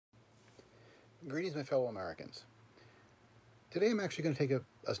Greetings, my fellow Americans. Today I'm actually going to take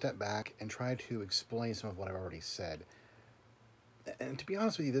a step back and try to explain some of what I've already said. And to be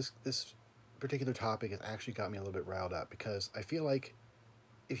honest with you, this particular topic has actually got me a little bit riled up because I feel like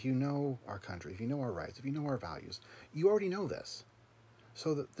if you know our country, if you know our rights, if you know our values, you already know this.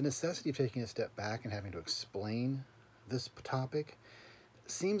 So the necessity of taking a step back and having to explain this topic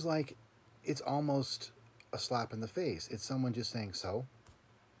seems like it's almost a slap in the face. It's someone just saying,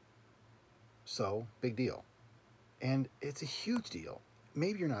 so, big deal. And it's a huge deal.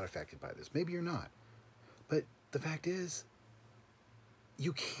 Maybe you're not affected by this. Maybe you're not. But the fact is,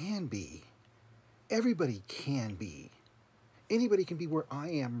 you can be. Everybody can be. Anybody can be where I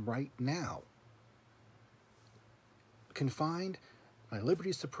am right now. Confined, my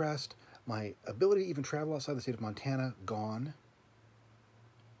liberties suppressed, my ability to even travel outside the state of Montana gone.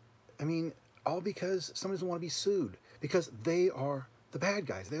 I mean, all because somebody doesn't want to be sued. Because they are the bad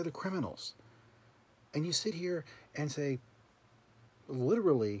guys. They're the criminals. And you sit here and say,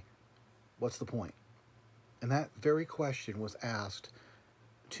 literally, what's the point? And that very question was asked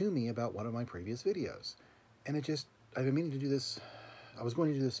to me about one of my previous videos. And I've been meaning to do this. I was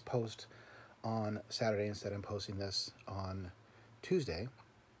going to do this post on Saturday. Instead, I'm posting this on Tuesday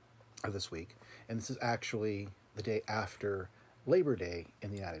of this week. And this is actually the day after Labor Day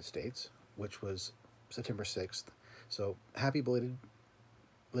in the United States, which was September 6th. So happy belated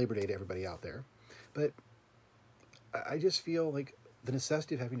Labor Day to everybody out there. But I just feel like the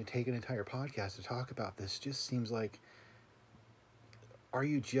necessity of having to take an entire podcast to talk about this just seems like, are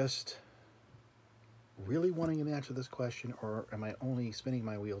you just really wanting an answer to this question, or am I only spinning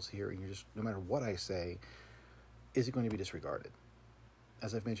my wheels here and you're just, no matter what I say, is it going to be disregarded?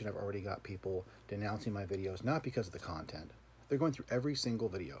 As I've mentioned, I've already got people denouncing my videos, not because of the content. They're going through every single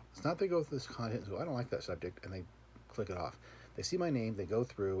video. It's not they go through this content and go, I don't like that subject, and they click it off. They see my name, they go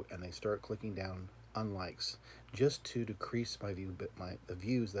through, and they start clicking down unlikes just to decrease the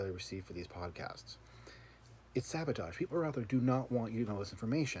views that I receive for these podcasts. It's sabotage. People out there do not want you to know this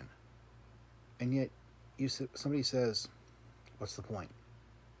information. And yet, somebody says, what's the point?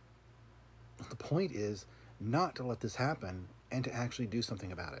 The point is not to let this happen and to actually do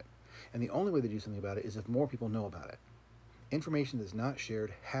something about it. And the only way to do something about it is if more people know about it. Information that's not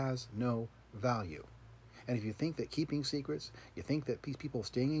shared has no value. And if you think that keeping secrets, you think that these people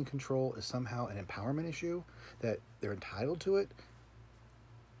staying in control is somehow an empowerment issue, that they're entitled to it,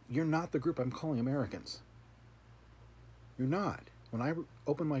 you're not the group I'm calling Americans. You're not. When I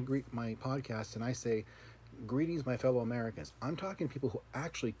open my podcast and I say, greetings, my fellow Americans, I'm talking to people who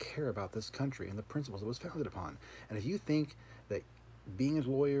actually care about this country and the principles it was founded upon. And if you think that being a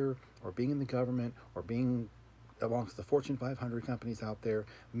lawyer or being in the government or being amongst the Fortune 500 companies out there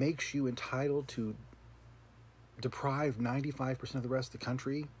makes you entitled to deprive 95% of the rest of the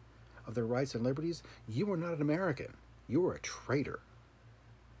country of their rights and liberties, you are not an American. You are a traitor.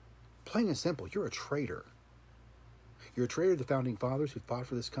 Plain and simple, you're a traitor. You're a traitor to the founding fathers who fought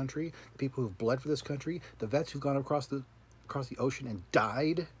for this country, the people who've bled for this country, the vets who've gone across the ocean and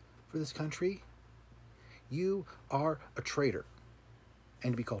died for this country. You are a traitor.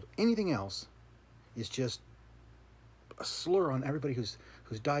 And to be called anything else is just a slur on everybody who's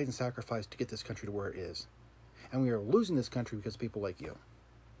died and sacrificed to get this country to where it is. And we are losing this country because of people like you.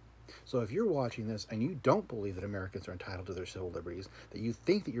 So if you're watching this and you don't believe that Americans are entitled to their civil liberties, that you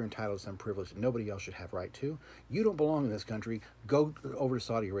think that you're entitled to some privilege that nobody else should have right to, you don't belong in this country. Go over to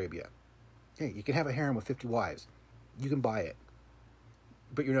Saudi Arabia. Hey, you can have a harem with 50 wives. You can buy it.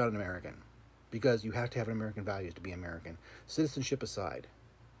 But you're not an American. Because you have to have American values to be American. Citizenship aside,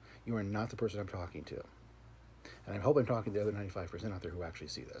 you are not the person I'm talking to. And I hope I'm talking to the other 95% out there who actually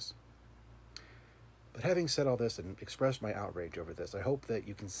see this. But having said all this and expressed my outrage over this, I hope that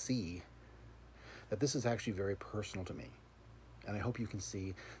you can see that this is actually very personal to me. And I hope you can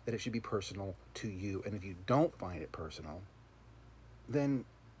see that it should be personal to you. And if you don't find it personal, then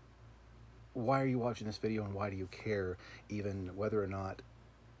why are you watching this video and why do you care even whether or not,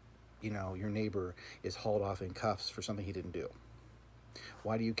 your neighbor is hauled off in cuffs for something he didn't do?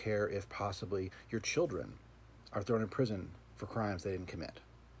 Why do you care if possibly your children are thrown in prison for crimes they didn't commit?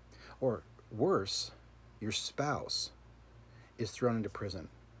 Or worse, your spouse is thrown into prison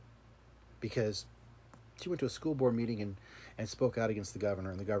because she went to a school board meeting and spoke out against the governor,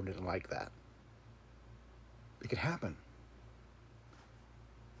 and the governor didn't like that. It could happen.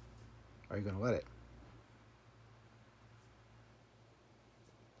 Are you going to let it?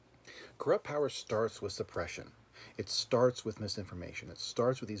 Corrupt power starts with suppression. It starts with misinformation. It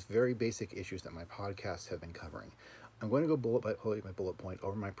starts with these very basic issues that my podcasts have been covering. I'm going to go bullet point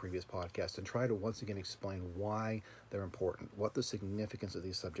over my previous podcast and try to once again explain why they're important, what the significance of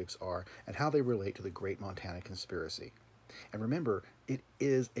these subjects are, and how they relate to the Great Montana Conspiracy. And remember, it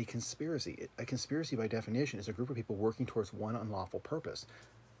is a conspiracy. A conspiracy, by definition, is a group of people working towards one unlawful purpose.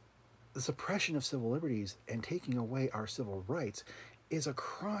 The suppression of civil liberties and taking away our civil rights is a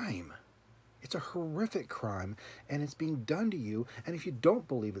crime. It's a horrific crime, and it's being done to you. And if you don't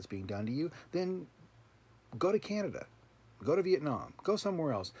believe it's being done to you, then go to Canada, go to Vietnam, go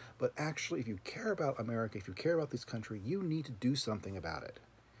somewhere else. But actually, if you care about America, if you care about this country, you need to do something about it.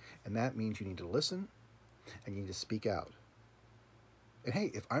 And that means you need to listen and you need to speak out. And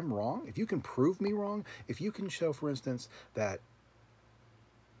hey, if I'm wrong, if you can prove me wrong, if you can show, for instance, that,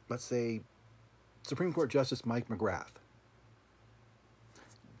 let's say, Supreme Court Justice Mike McGrath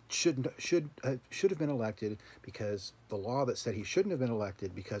should have been elected because the law that said he shouldn't have been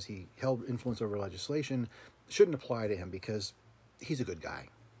elected because he held influence over legislation shouldn't apply to him because he's a good guy.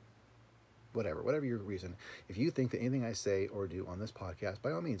 Whatever your reason. If you think that anything I say or do on this podcast,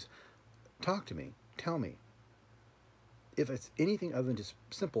 by all means, talk to me. Tell me. If it's anything other than just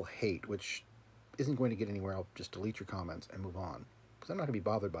simple hate, which isn't going to get anywhere, I'll just delete your comments and move on. Because I'm not going to be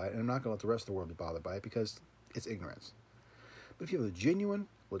bothered by it, and I'm not going to let the rest of the world be bothered by it because it's ignorance. But if you have a genuine,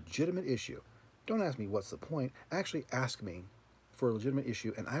 legitimate issue, don't ask me what's the point. Actually ask me for a legitimate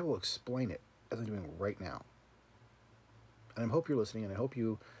issue, and I will explain it as I'm doing right now. And I hope you're listening, and I hope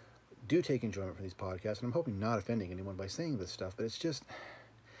you do take enjoyment from these podcasts, and I'm hoping not offending anyone by saying this stuff, but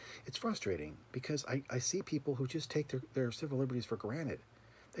it's frustrating because I see people who just take their civil liberties for granted.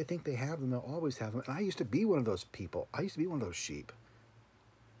 They think they have them, they'll always have them, and I used to be one of those people. I used to be one of those sheep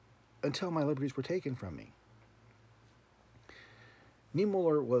until my liberties were taken from me.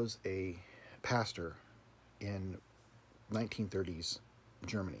 Niemöller was a pastor in 1930s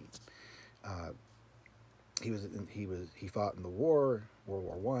Germany. He fought in the war,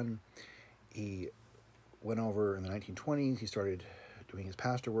 World War I. He went over in the 1920s. He started doing his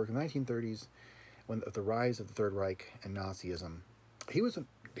pastor work in the 1930s, when the rise of the Third Reich and Nazism. He was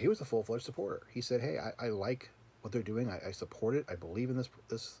a full-fledged supporter. He said, "Hey, I like what they're doing. I support it. I believe in this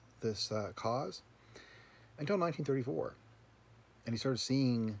cause." Until 1934. And he started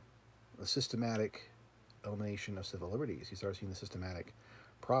seeing the systematic elimination of civil liberties. He started seeing the systematic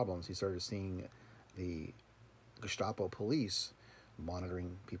problems. He started seeing the Gestapo police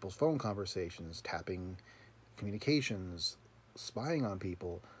monitoring people's phone conversations, tapping communications, spying on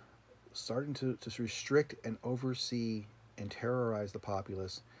people, starting to restrict and oversee and terrorize the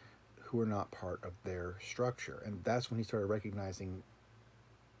populace who are not part of their structure. And that's when he started recognizing,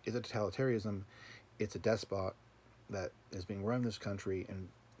 it's a totalitarianism, it's a despot that is being run in this country, and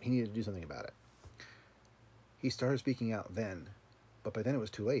he needed to do something about it. He started speaking out then, but by then it was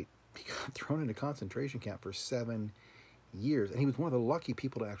too late. He got thrown into concentration camp for 7 years, and he was one of the lucky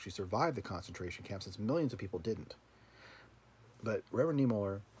people to actually survive the concentration camp, since millions of people didn't. But Reverend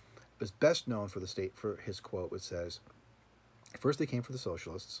Niemöller is best known for his quote, which says, "First they came for the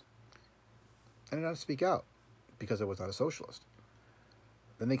socialists, and I did not speak out because I was not a socialist.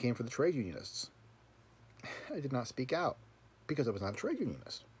 Then they came for the trade unionists. I did not speak out because I was not a trade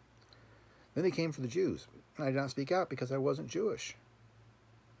unionist. Then they came for the Jews, and I did not speak out because I wasn't Jewish.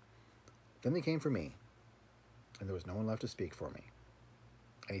 Then they came for me, and there was no one left to speak for me."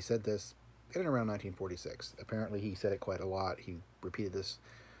 And he said this in and around 1946. Apparently he said it quite a lot. He repeated this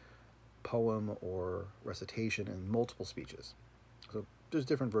poem or recitation in multiple speeches. So there's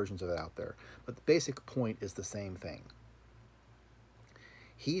different versions of it out there. But the basic point is the same thing.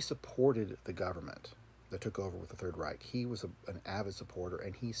 He supported the government that took over with the Third Reich. He was an avid supporter,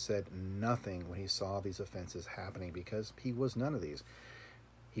 and he said nothing when he saw these offenses happening because he was none of these.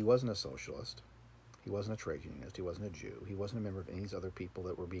 He wasn't a socialist. He wasn't a trade unionist. He wasn't a Jew. He wasn't a member of any of these other people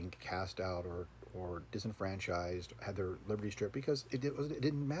that were being cast out or disenfranchised, had their liberty stripped, because it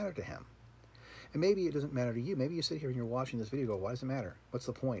didn't matter to him. And maybe it doesn't matter to you. Maybe you sit here and you're watching this video and go, why does it matter? What's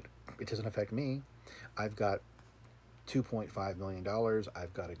the point? It doesn't affect me. I've got $2.5 million.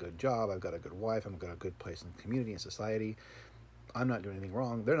 I've got a good job. I've got a good wife. I've got a good place in the community and society. I'm not doing anything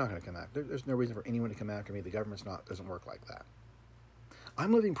wrong. They're not going to come after. There's no reason for anyone to come after me. The government's doesn't work like that.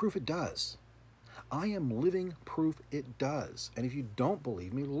 I'm living proof it does. I am living proof it does. And if you don't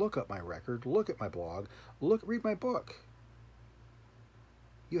believe me, look up my record, look at my blog, read my book.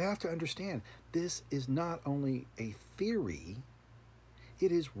 You have to understand, this is not only a theory,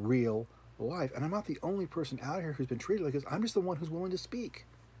 it is real life. And I'm not the only person out here who's been treated like this. I'm just the one who's willing to speak.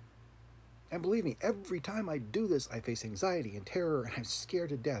 And believe me, every time I do this, I face anxiety and terror, and I'm scared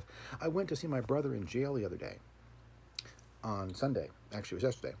to death. I went to see my brother in jail the other day, on Sunday. Actually, it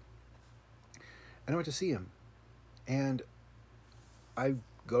was yesterday. And I went to see him. And I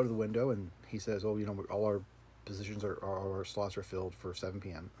go to the window, and he says, "Oh, all our all our slots are filled for 7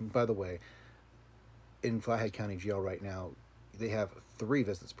 p.m." And by the way, in Flathead County Jail right now, they have 3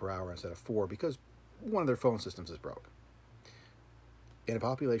 visits per hour instead of 4 because one of their phone systems is broke. In a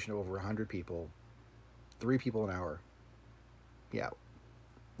population of over 100 people, 3 people an hour. Yeah,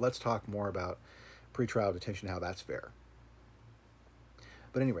 let's talk more about pretrial detention, how that's fair.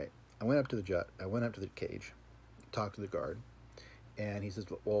 But anyway, I went up to the cage, talked to the guard, and he says,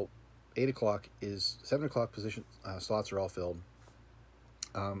 "Well, 8 o'clock is 7 o'clock position slots are all filled.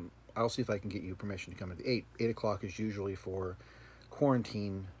 I'll see if I can get you permission to come at the 8. 8 o'clock is usually for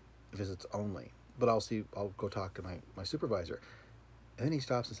quarantine visits only, but I'll see. I'll go talk to my supervisor." And then he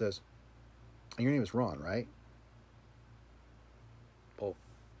stops and says, "And your name is Ron, right?" Well,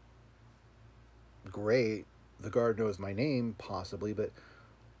 great. The guard knows my name, possibly, but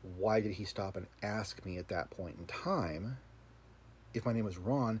why did he stop and ask me at that point in time if my name was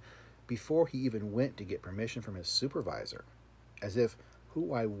Ron before he even went to get permission from his supervisor? As if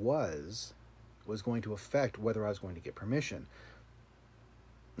who I was going to affect whether I was going to get permission.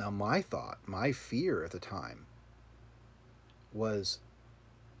 Now, my fear at the time was,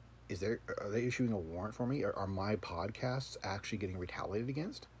 are they issuing a warrant for me? Are my podcasts actually getting retaliated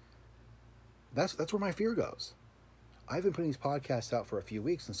against? That's where my fear goes. I've been putting these podcasts out for a few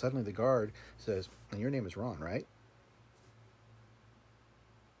weeks, and suddenly the guard says, "And your name is Ron, right?"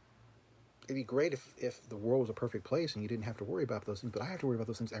 It'd be great if the world was a perfect place and you didn't have to worry about those things, but I have to worry about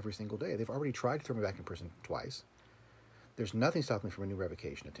those things every single day. They've already tried to throw me back in prison twice. There's nothing stopping me from a new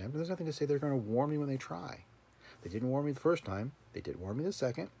revocation attempt, and there's nothing to say they're going to warn me when they try. They didn't warn me the first time. They did warn me the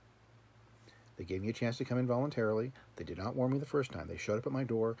second. They gave me a chance to come in voluntarily. They did not warn me the first time. They showed up at my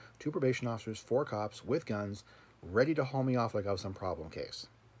door, 2 probation officers, 4 cops with guns, ready to haul me off like I was some problem case.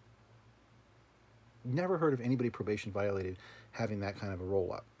 Never heard of anybody probation violated having that kind of a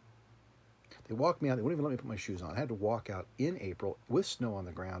roll-up. They walked me out. They wouldn't even let me put my shoes on. I had to walk out in April with snow on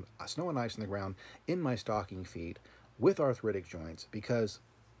the ground, snow and ice on the ground, in my stocking feet, with arthritic joints, because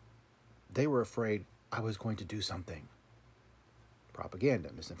they were afraid I was going to do something.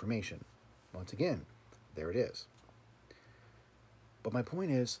 Propaganda, misinformation. Once again, there it is. But my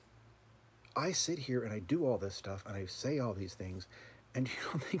point is, I sit here and I do all this stuff and I say all these things, and you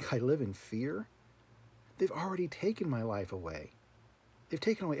don't think I live in fear? They've already taken my life away. They've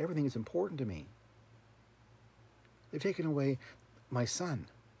taken away everything that's important to me. They've taken away my son.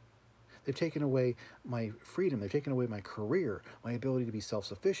 They've taken away my freedom. They've taken away my career, my ability to be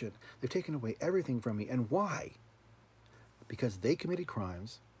self-sufficient. They've taken away everything from me. And why? Because they committed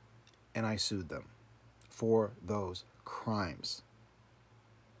crimes and I sued them for those crimes.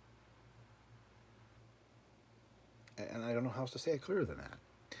 And I don't know how else to say it clearer than that.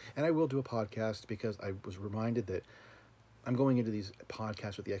 And I will do a podcast because I was reminded that I'm going into these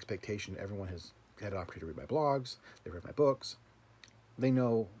podcasts with the expectation everyone has had an opportunity to read my blogs, they've read my books, they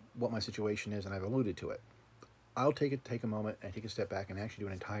know what my situation is, and I've alluded to it. I'll take a moment and take a step back and actually do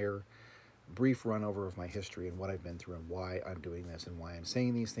an entire brief run over of my history and what I've been through and why I'm doing this and why I'm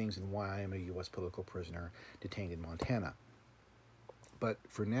saying these things and why I'm a U.S. political prisoner detained in Montana. But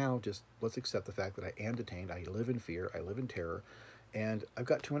for now, just let's accept the fact that I am detained. I live in fear. I live in terror. And I've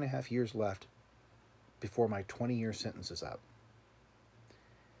got 2.5 years left before my 20-year sentence is up.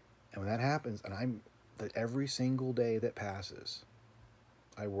 And when that happens, that every single day that passes,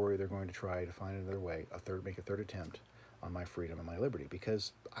 I worry they're going to try to find another way, make a third attempt on my freedom and my liberty,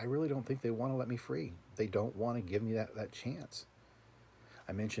 because I really don't think they want to let me free. They don't want to give me that chance.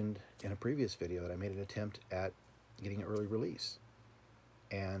 I mentioned in a previous video that I made an attempt at getting an early release,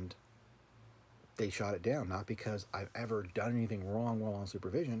 and they shot it down, not because I've ever done anything wrong while on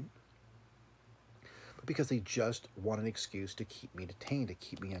supervision, but because they just want an excuse to keep me detained, to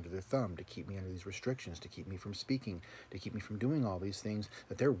keep me under their thumb, to keep me under these restrictions, to keep me from speaking, to keep me from doing all these things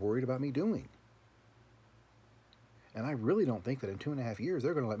that they're worried about me doing. And I really don't think that in 2.5 years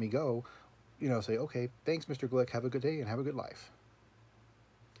they're going to let me go, say, "Okay, thanks, Mr. Glick, have a good day and have a good life."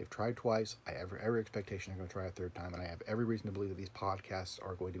 They've tried twice. I have every expectation they're going to try a third time, and I have every reason to believe that these podcasts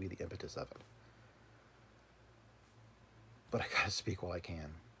are going to be the impetus of it. But I got to speak while I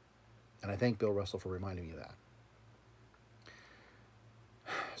can. And I thank Bill Russell for reminding me of that.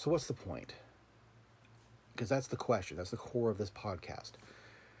 So what's the point? Because that's the question. That's the core of this podcast.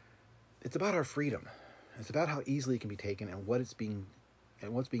 It's about our freedom. It's about how easily it can be taken and what's being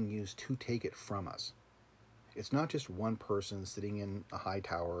used to take it from us. It's not just one person sitting in a high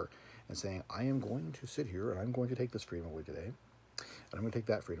tower and saying, "I am going to sit here and I'm going to take this freedom away today, and I'm going to take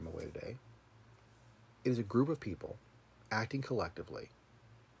that freedom away today." It is a group of people acting collectively,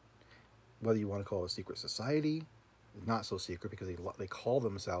 whether you want to call it a secret society, not so secret because they call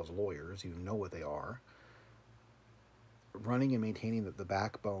themselves lawyers. You know what they are. Running and maintaining the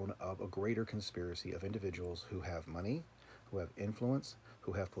backbone of a greater conspiracy of individuals who have money, who have influence,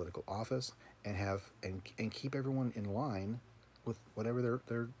 who have political office, and keep everyone in line with whatever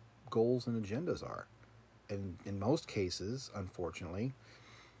their goals and agendas are. And in most cases, unfortunately,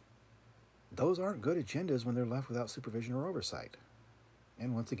 those aren't good agendas when they're left without supervision or oversight.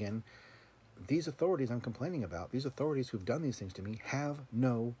 And once again, these authorities I'm complaining about, these authorities who've done these things to me, have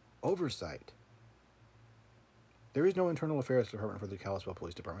no oversight. There is no internal affairs department for the Kalispell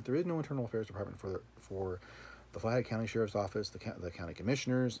Police Department. There is no internal affairs department for the Flathead County Sheriff's Office, the county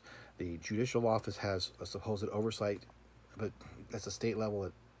commissioners. The judicial office has a supposed oversight, but that's a state level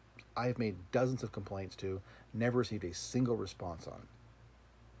that I've made dozens of complaints to, never received a single response on.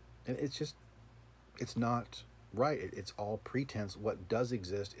 And it's not right. It's all pretense. What does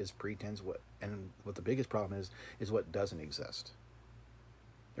exist is pretense. What the biggest problem is what doesn't exist.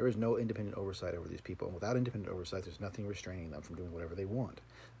 There is no independent oversight over these people, and without independent oversight, there's nothing restraining them from doing whatever they want.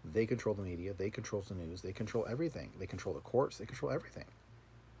 They control the media, they control the news, they control everything. They control the courts, they control everything.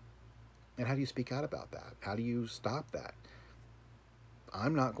 And how do you speak out about that? How do you stop that?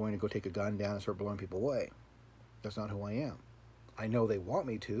 I'm not going to go take a gun down and start blowing people away. That's not who I am. I know they want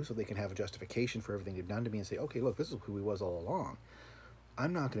me to, so they can have a justification for everything they've done to me and say, okay, look, this is who he was all along.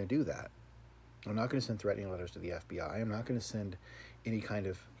 I'm not going to do that. I'm not going to send threatening letters to the FBI. I'm not going to send any kind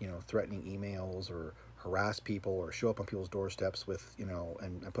of, threatening emails or harass people or show up on people's doorsteps with,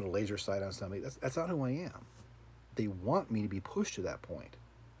 and put a laser sight on somebody. That's not who I am. They want me to be pushed to that point.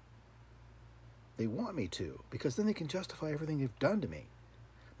 They want me to, because then they can justify everything they've done to me.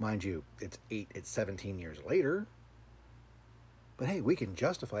 Mind you, it's 17 years later. But hey, we can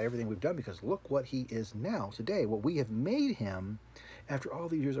justify everything we've done because look what he is now, today, what we have made him after all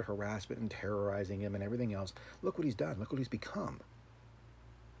these years of harassment and terrorizing him and everything else. Look what he's done. Look what he's become.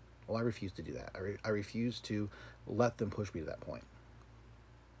 Well, I refuse to do that. I refuse to let them push me to that point.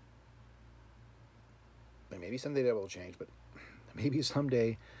 And maybe someday that will change, but maybe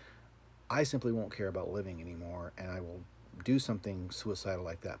someday I simply won't care about living anymore and I will do something suicidal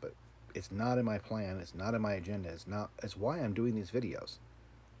like that. But it's not in my plan. It's not in my agenda. It's why I'm doing these videos.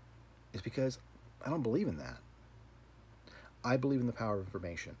 It's because I don't believe in that. I believe in the power of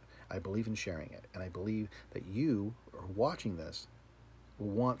information. I believe in sharing it. And I believe that you are watching this will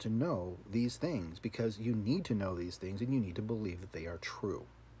want to know these things because you need to know these things and you need to believe that they are true.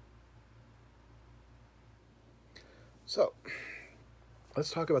 So, let's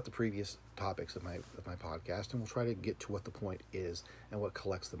talk about the previous topics of my podcast, and we'll try to get to what the point is and what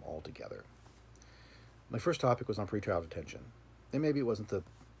collects them all together. My first topic was on pretrial detention. And maybe it wasn't the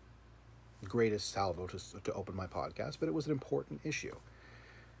greatest salvo to open my podcast, but it was an important issue.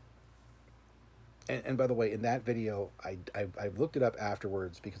 And by the way, in that video, I looked it up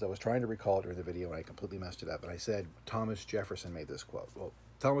afterwards because I was trying to recall it during the video and I completely messed it up. And I said Thomas Jefferson made this quote. Well,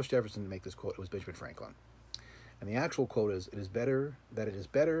 Thomas Jefferson didn't make this quote. It was Benjamin Franklin. And the actual quote is, it is better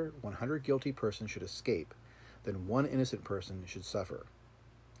 100 guilty persons should escape than one innocent person should suffer,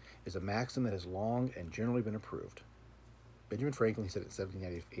 is a maxim that has long and generally been approved. Benjamin Franklin, he said it in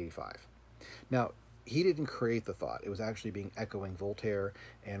 1785. Now, he didn't create the thought. It was actually being echoing Voltaire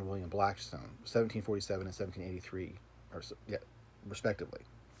and William Blackstone, 1747 and 1783, respectively.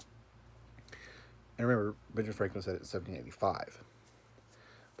 And remember, Benjamin Franklin said it in 1785.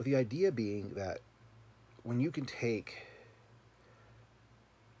 But the idea being that when you can take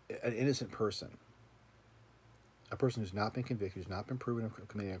an innocent person, a person who's not been convicted, who's not been proven of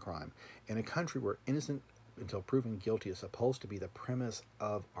committing a crime, in a country where innocent until proven guilty is supposed to be the premise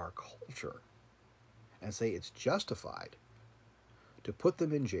of our culture, and say it's justified to put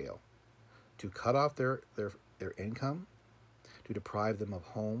them in jail, to cut off their income, to deprive them of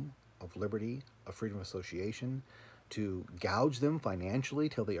home, of liberty, of freedom of association, to gouge them financially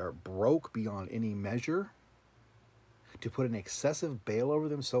till they are broke beyond any measure, to put an excessive bail over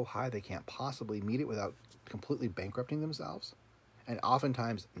them so high they can't possibly meet it without completely bankrupting themselves, and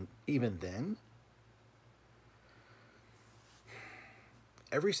oftentimes even then,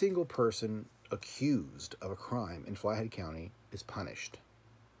 every single person accused of a crime in Flathead County is punished.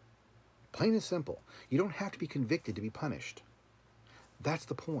 Plain and simple. You don't have to be convicted to be punished. That's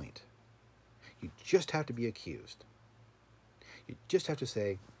the point. You just have to be accused. You just have to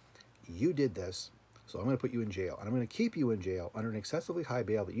say, you did this, so I'm going to put you in jail. And I'm going to keep you in jail under an excessively high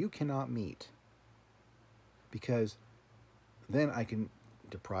bail that you cannot meet. Because then I can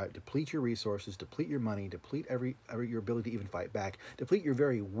deplete your resources, deplete your money, deplete your ability to even fight back, deplete your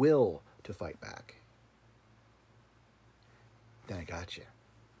very will to fight back. Then I got you.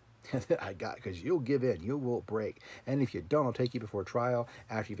 I got, because you'll give in, you will break. And if you don't, I'll take you before trial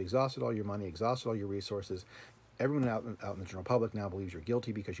after you've exhausted all your money, exhausted all your resources. Everyone out in the general public now believes you're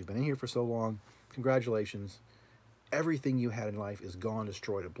guilty because you've been in here for so long. Congratulations. Everything you had in life is gone,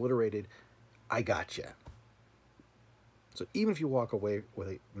 destroyed, obliterated. I got you. So even if you walk away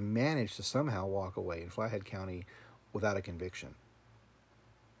with manage to somehow walk away in Flathead County without a conviction,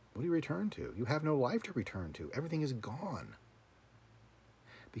 what do you return to? You have no life to return to. Everything is gone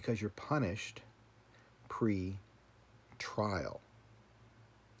because you're punished pre-trial.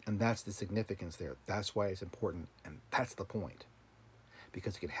 And that's the significance there. That's why it's important, and that's the point,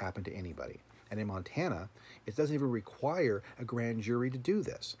 because it can happen to anybody. And in Montana, it doesn't even require a grand jury to do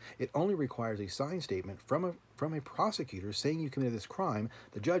this. It only requires a signed statement from a prosecutor saying you committed this crime.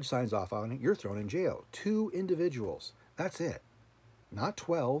 The judge signs off on it. You're thrown in jail. 2 individuals. That's it. Not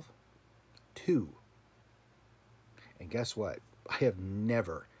 12. 2. And guess what? I have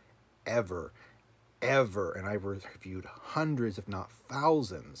never, ever, ever, and I've reviewed hundreds, if not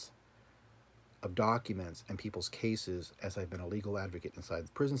thousands, of documents and people's cases as I've been a legal advocate inside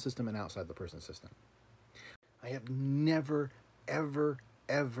the prison system and outside the prison system. I have never, ever,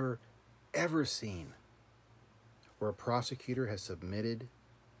 ever, ever seen where a prosecutor has submitted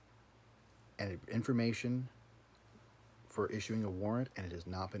an information for issuing a warrant and it has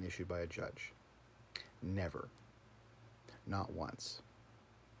not been issued by a judge. Never. Not once.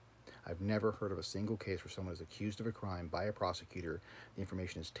 I've never heard of a single case where someone is accused of a crime by a prosecutor, the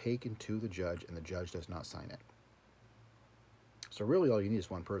information is taken to the judge, and the judge does not sign it. So really all you need is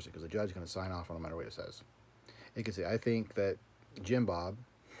one person, because the judge is going to sign off on no matter what it says. It can say, I think that Jim Bob,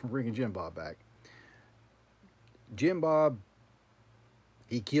 we're bringing Jim Bob back, Jim Bob,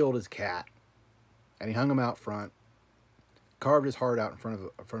 he killed his cat, and he hung him out front, carved his heart out in front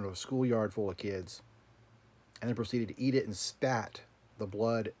of a schoolyard full of kids, and then proceeded to eat it and spat the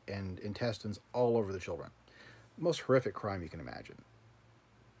blood and intestines all over the children. Most horrific crime you can imagine.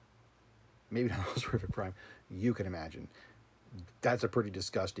 Maybe not the most horrific crime you can imagine. That's a pretty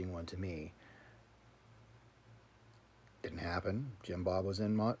disgusting one to me. Didn't happen. Jim Bob was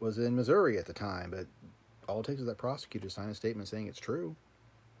in Missouri at the time, but all it takes is that prosecutor to sign a statement saying it's true.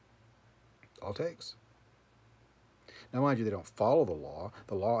 All it takes. Now, mind you, they don't follow the law.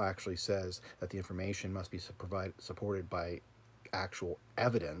 The law actually says that the information must be supported by actual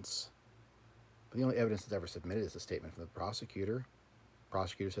evidence. But the only evidence that's ever submitted is a statement from the prosecutor.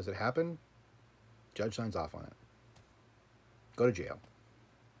 Prosecutor says it happened. Judge signs off on it. Go to jail.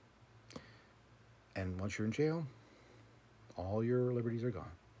 And once you're in jail, all your liberties are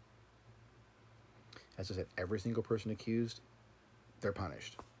gone. As I said, every single person accused, they're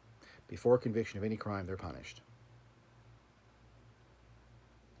punished. Before conviction of any crime, they're punished.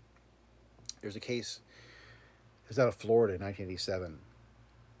 There's a case, it was out of Florida in 1987.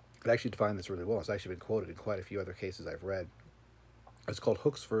 It actually defined this really well. It's actually been quoted in quite a few other cases I've read. It's called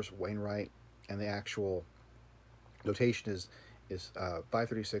Hooks versus Wainwright, and the actual notation is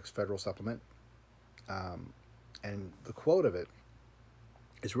 536 Federal Supplement. And the quote of it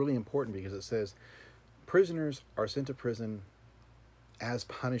is really important because it says, prisoners are sent to prison as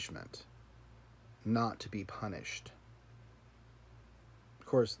punishment, not to be punished. Of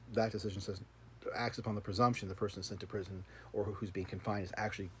course, that decision acts upon the presumption the person sent to prison or who's being confined is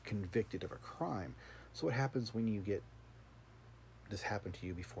actually convicted of a crime. So what happens when you get this happen to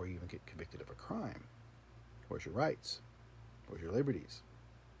you before you even get convicted of a crime? Where's your rights? Where's your liberties?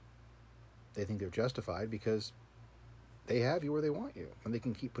 They think they're justified because they have you where they want you, and they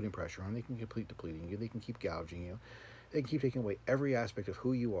can keep putting pressure on, they can keep depleting you, they can keep gouging you, they can keep taking away every aspect of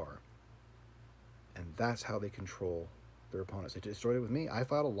who you are. And that's how they control their opponents. They destroyed it with me. I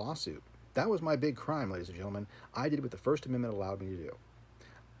filed a lawsuit. That was my big crime, ladies and gentlemen. I did what the First Amendment allowed me to do.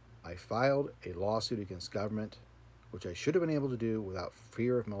 I filed a lawsuit against government, which I should have been able to do without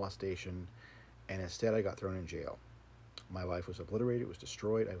fear of molestation, and instead I got thrown in jail. My life was obliterated, it was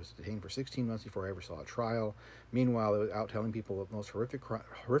destroyed. I was detained for 16 months before I ever saw a trial. Meanwhile, I was out telling people the most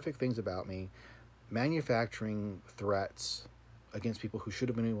horrific things about me, manufacturing threats against people who should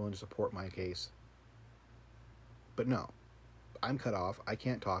have been willing to support my case. But no, I'm cut off. I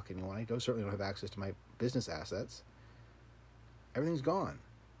can't talk to anyone. I certainly don't have access to my business assets. Everything's gone.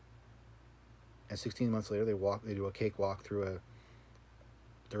 And 16 months later, they do a cakewalk through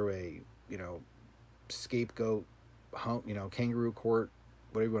a scapegoat, kangaroo court,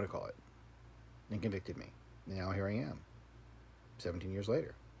 whatever you want to call it, and convicted me. And now here I am, 17 years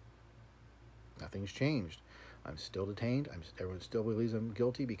later. Nothing's changed. I'm still detained. Everyone still believes I'm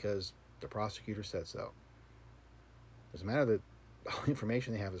guilty because the prosecutor said so. Doesn't matter that all the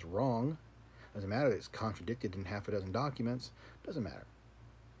information they have is wrong. Doesn't matter that it's contradicted in half a dozen documents. Doesn't matter.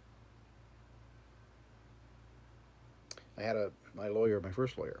 I had my lawyer, my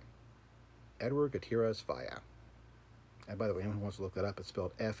first lawyer, Edward Gutierrez Falla. And by the way, anyone who wants to look that up, it's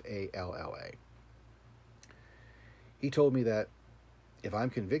spelled Falla. He told me that if I'm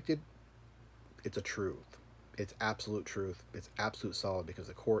convicted, it's a truth. It's absolute truth. It's absolute solid because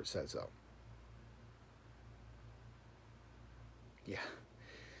the court said so. Yeah,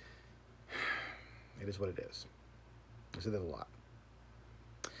 it is what it is. I say that a lot.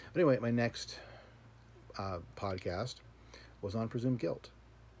 But anyway, my next podcast was on presumed guilt.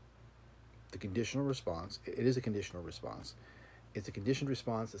 The conditional response, it is a conditional response. It's a conditioned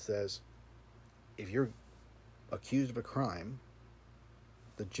response that says if you're accused of a crime,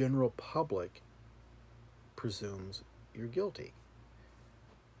 the general public presumes you're guilty.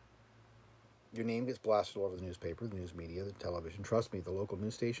 Your name gets blasted all over the newspaper, the news media, the television. Trust me, the local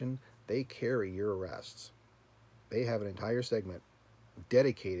news station, they carry your arrests. They have an entire segment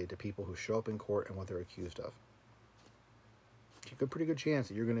dedicated to people who show up in court and what they're accused of. It's a pretty good chance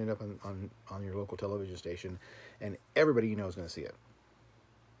that you're going to end up on your local television station and everybody you know is going to see it.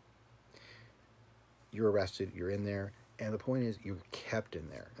 You're arrested, you're in there, and the point is you're kept in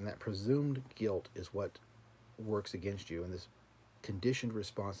there. And that presumed guilt is what works against you, and this conditioned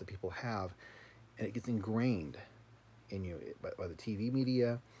response that people have, and it gets ingrained in you by the TV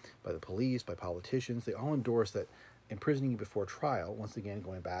media, by the police, by politicians. They all endorse that imprisoning you before trial, once again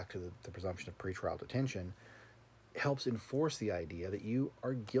going back to the presumption of pretrial detention, helps enforce the idea that you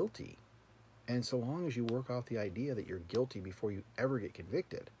are guilty. And so long as you work off the idea that you're guilty before you ever get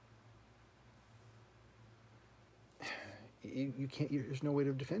convicted, you can't. There's no way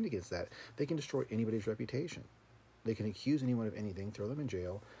to defend against that. They can destroy anybody's reputation. They can accuse anyone of anything, throw them in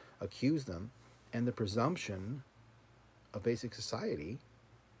jail, accuse them, and the presumption of basic society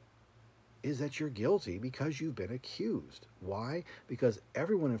is that you're guilty because you've been accused. Why? Because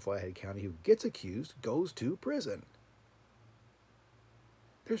everyone in Flathead County who gets accused goes to prison.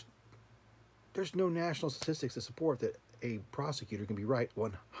 There's no national statistics to support that a prosecutor can be right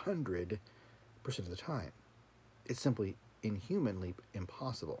 100% of the time. It's simply inhumanly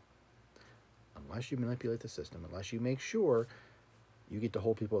impossible. Unless you manipulate the system, unless you make sure you get to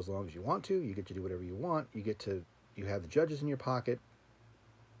hold people as long as you want to, you get to do whatever you want, you have the judges in your pocket,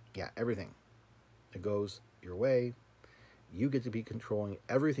 yeah, everything. It goes your way. You get to be controlling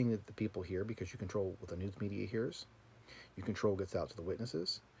everything that the people hear because you control what the news media hears. You control what gets out to the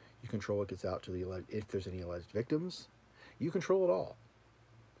witnesses. You control what gets out to if there's any alleged victims. You control it all.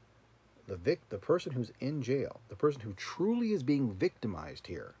 The person who's in jail, the person who truly is being victimized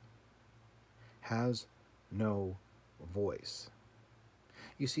here, has no voice.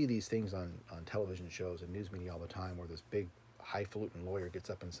 You see these things on television shows and news media all the time where this big highfalutin lawyer gets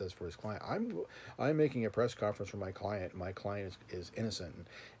up and says for his client, I'm making a press conference for my client. My client is innocent,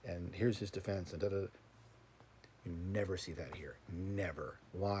 and here's his defense, and da-da. You never see that here. Never.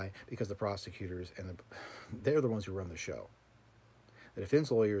 Why? Because the prosecutors they're the ones who run the show. The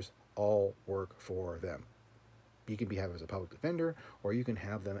defense lawyers all work for them. You can have them as a public defender, or you can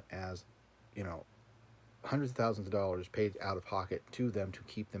have them as, hundreds of thousands of dollars paid out of pocket to them to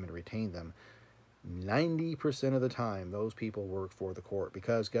keep them and retain them. 90% of the time, those people work for the court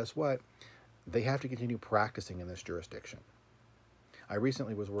because guess what? They have to continue practicing in this jurisdiction. I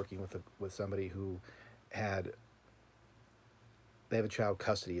recently was working with somebody who they have a child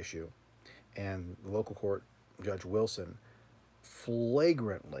custody issue, and the local court, Judge Wilson,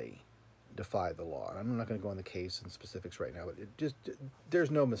 flagrantly defied the law. And I'm not going to go into the case and specifics right now, but there's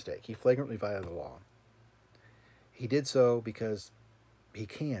no mistake. He flagrantly violated the law. He did so because he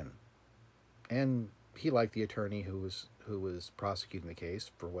can, and he liked the attorney who was prosecuting the case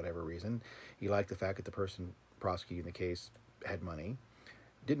for whatever reason. He liked the fact that the person prosecuting the case had money.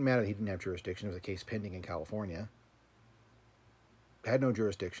 Didn't matter that he didn't have jurisdiction. There was a case pending in California. Had no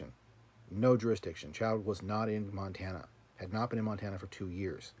jurisdiction. No jurisdiction. Child was not in Montana. Had not been in Montana for 2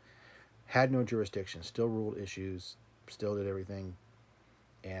 years. Had no jurisdiction. Still ruled issues. Still did everything.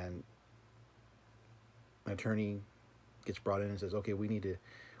 And an attorney gets brought in and says, okay, we need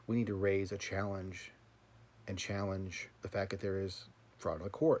to raise a challenge and challenge the fact that there is fraud in the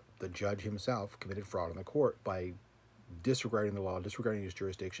court. The judge himself committed fraud in the court by disregarding the law, disregarding his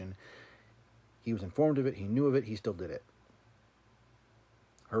jurisdiction. He was informed of it. He knew of it. He still did it.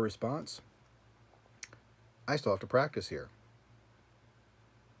 Her response, I still have to practice here.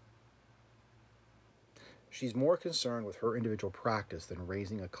 She's more concerned with her individual practice than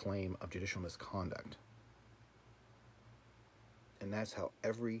raising a claim of judicial misconduct. And that's how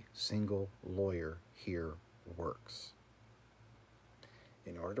every single lawyer here works.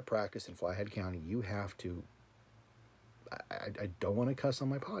 In order to practice in Flathead County, you have to, I don't want to cuss on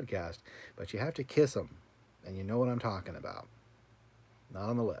my podcast, but you have to kiss them. And you know what I'm talking about. Not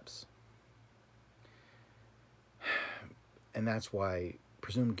on the lips. And that's why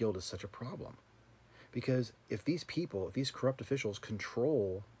presumed guilt is such a problem. Because if these people, if these corrupt officials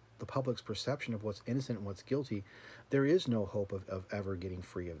control the public's perception of what's innocent and what's guilty, there is no hope of ever getting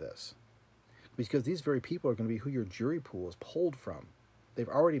free of this. Because these very people are going to be who your jury pool is pulled from. They've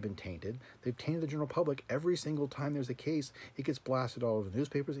already been tainted. They've tainted the general public. Every single time there's a case, it gets blasted all over the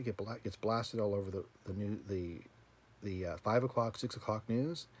newspapers. It gets blasted all over the 5 o'clock, 6 o'clock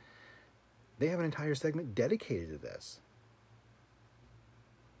news. They have an entire segment dedicated to this.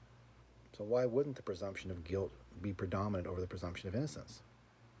 So why wouldn't the presumption of guilt be predominant over the presumption of innocence?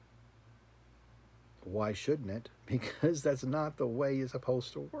 Why shouldn't it? Because that's not the way it's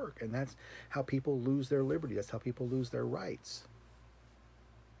supposed to work. And that's how people lose their liberty. That's how people lose their rights.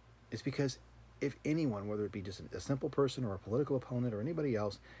 It's because if anyone, whether it be just a simple person or a political opponent or anybody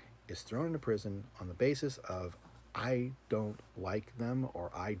else, is thrown into prison on the basis of, I don't like them,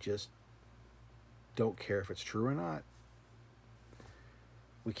 or I just don't care if it's true or not,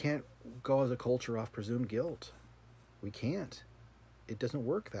 we can't go as a culture off presumed guilt. We can't. It doesn't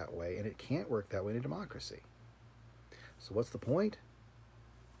work that way, and it can't work that way in a democracy. So what's the point?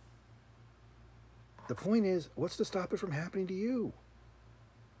 The point is, what's to stop it from happening to you?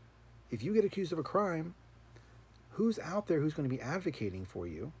 If you get accused of a crime, who's out there who's going to be advocating for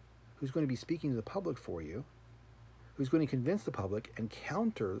you, who's going to be speaking to the public for you, who's going to convince the public and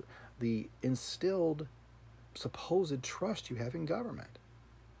counter the instilled supposed trust you have in government?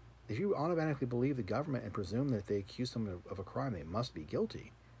 If you automatically believe the government and presume that if they accuse someone of a crime, they must be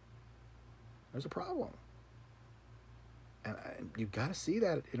guilty, there's a problem. And you've got to see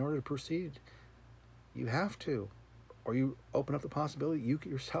that in order to proceed. You have to. Or you open up the possibility you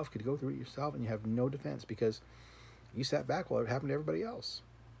yourself could go through it yourself and you have no defense because you sat back while it happened to everybody else.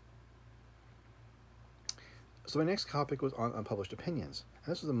 So my next topic was on unpublished opinions.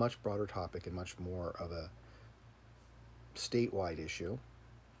 And this was a much broader topic and much more of a statewide issue.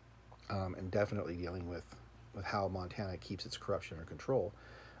 And definitely dealing with how Montana keeps its corruption under control.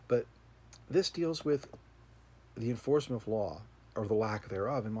 But this deals with the enforcement of law, or the lack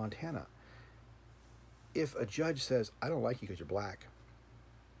thereof, in Montana. If a judge says, I don't like you because you're black,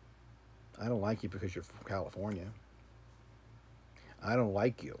 I don't like you because you're from California, I don't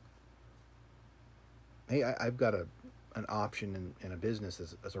like you, hey, I've got an option in a business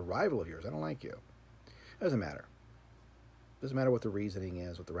as a rival of yours, I don't like you. It doesn't matter. Doesn't matter what the reasoning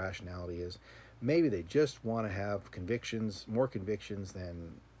is, what the rationality is. Maybe they just want to have convictions, more convictions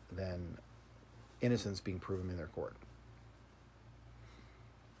than innocence being proven in their court.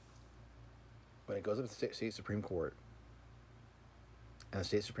 When it goes up to the state Supreme Court, and the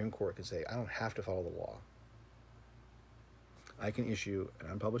state Supreme Court can say, I don't have to follow the law. I can issue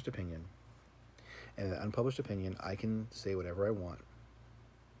an unpublished opinion, and in that unpublished opinion, I can say whatever I want.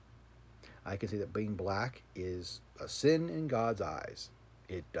 I can say that being black is a sin in God's eyes.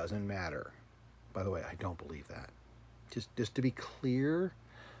 It doesn't matter. By the way, I don't believe that. Just to be clear,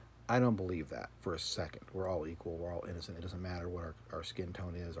 I don't believe that for a second. We're all equal. We're all innocent. It doesn't matter what our skin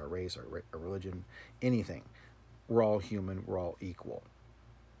tone is, our race, our religion, anything. We're all human. We're all equal.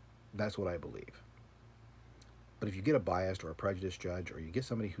 That's what I believe. But if you get a biased or a prejudiced judge, or you get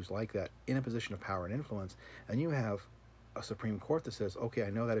somebody who's like that in a position of power and influence, and you have a Supreme Court that says, okay,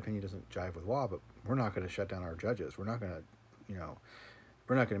 I know that opinion doesn't jive with law, but we're not going to shut down our judges. We're not going to,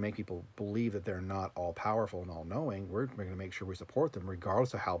 we're not going to make people believe that they're not all powerful and all knowing. We're going to make sure we support them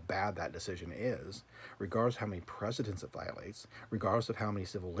regardless of how bad that decision is, regardless of how many precedents it violates, regardless of how many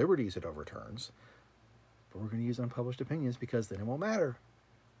civil liberties it overturns. But we're going to use unpublished opinions because then it won't matter.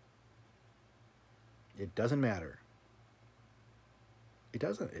 It doesn't matter. It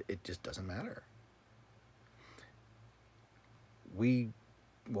doesn't. It just doesn't matter. We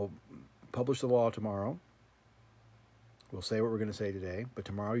will publish the law tomorrow. We'll say what we're going to say today, but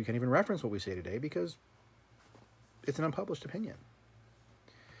tomorrow you can't even reference what we say today because it's an unpublished opinion.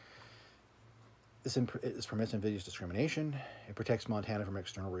 This permits invidious discrimination. It protects Montana from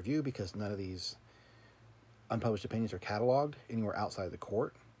external review because none of these unpublished opinions are cataloged anywhere outside of the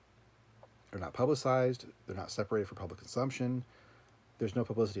court. They're not publicized. They're not separated for public consumption. There's no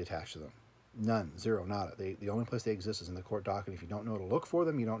publicity attached to them. None. Zero. Nada. The only place they exist is in the court docket. If you don't know to look for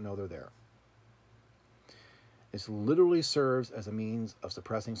them, you don't know they're there. It literally serves as a means of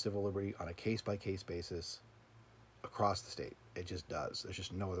suppressing civil liberty on a case-by-case basis across the state. It just does. There's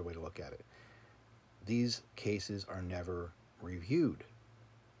just no other way to look at it. These cases are never reviewed.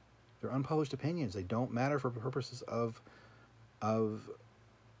 They're unpublished opinions. They don't matter for purposes of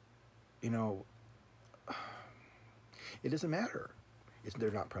it doesn't matter.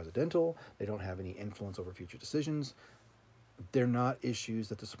 They're not presidential. They don't have any influence over future decisions. They're not issues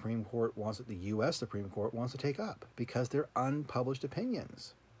that the Supreme Court wants, that the U.S. Supreme Court wants to take up, because they're unpublished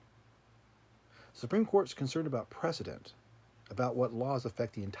opinions. The Supreme Court's concerned about precedent, about what laws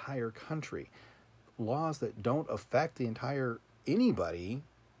affect the entire country. Laws that don't affect the entire anybody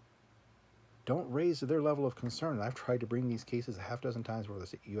don't raise to their level of concern. And I've tried to bring these cases a half dozen times before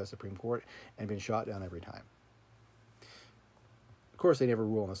the U.S. Supreme Court and been shot down every time. Of course, they never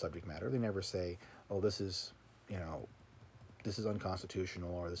rule on the subject matter. They never say, oh, this is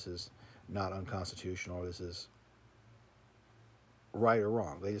unconstitutional, or this is not unconstitutional, or this is right or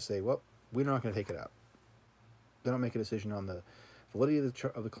wrong. They just say, well, we're not going to take it up. They don't make a decision on the validity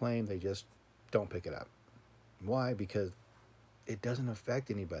of the claim. They just don't pick it up. Why? Because it doesn't affect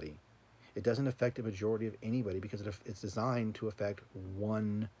anybody. It doesn't affect a majority of anybody, because it's designed to affect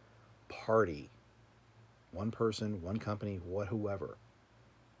one party, one person, one company, whoever.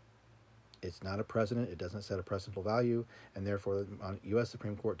 It's not a precedent. It doesn't set a precedential value, and therefore the U.S.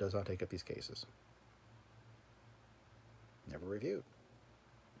 Supreme Court does not take up these cases. Never reviewed.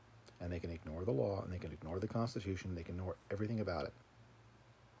 And they can ignore the law, and they can ignore the Constitution, they can ignore everything about it.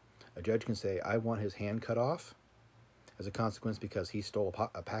 A judge can say, I want his hand cut off as a consequence because he stole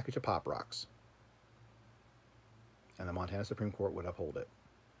a package of Pop Rocks. And the Montana Supreme Court would uphold it.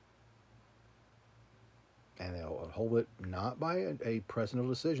 And they'll uphold it not by a presidential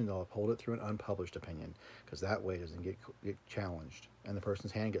decision, they'll uphold it through an unpublished opinion, because that way it doesn't get challenged, and the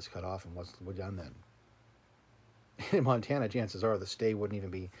person's hand gets cut off, and what's done then? In Montana, chances are the stay wouldn't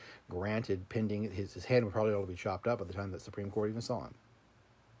even be granted pending. His hand would probably already be chopped up by the time that the Supreme Court even saw him,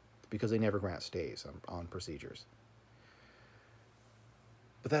 because they never grant stays on procedures.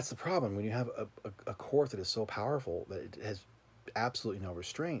 But that's the problem. When you have a court that is so powerful that it has absolutely no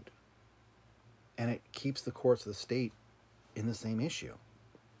restraint, and it keeps the courts of the state in the same issue.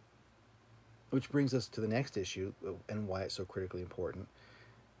 Which brings us to the next issue, and why it's so critically important.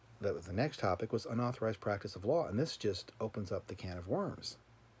 That the next topic was unauthorized practice of law, and this just opens up the can of worms.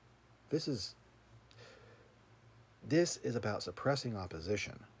 This is about suppressing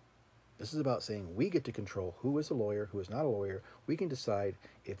opposition. This is about saying we get to control who is a lawyer, who is not a lawyer. We can decide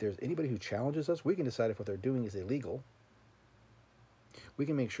if there's anybody who challenges us. We can decide if what they're doing is illegal. We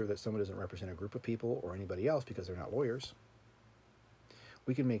can make sure that someone doesn't represent a group of people or anybody else because they're not lawyers.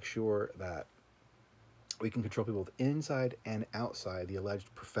 We can make sure that we can control people inside and outside the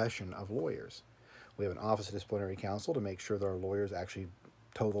alleged profession of lawyers. We have an Office of Disciplinary Counsel to make sure that our lawyers actually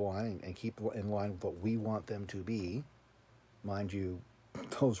toe the line and keep in line with what we want them to be. Mind you,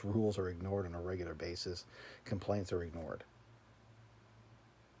 those rules are ignored on a regular basis. Complaints are ignored.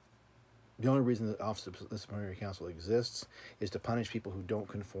 The only reason the Office of Disciplinary Counsel exists is to punish people who don't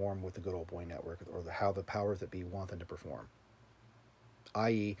conform with the good old boy network, or how the powers that be want them to perform.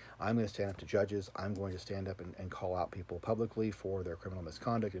 I.e., I'm going to stand up to judges. I'm going to stand up and call out people publicly for their criminal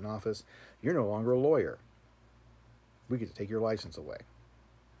misconduct in office. You're no longer a lawyer. We get to take your license away.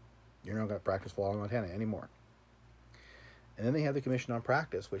 You're not going to practice law in Montana anymore. And then they have the Commission on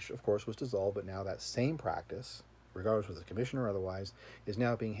Practice, which of course was dissolved, but now that same practice, regardless of the commission or otherwise, is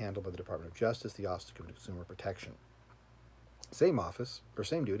now being handled by the Department of Justice, the Office of Consumer Protection. Same office, or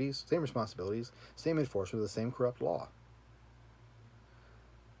same duties, same responsibilities, same enforcement of the same corrupt law.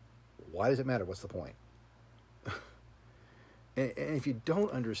 Why does it matter? What's the point? and if you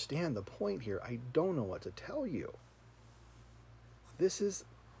don't understand the point here, I don't know what to tell you. This is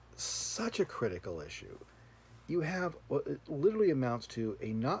such a critical issue. You have what it literally amounts to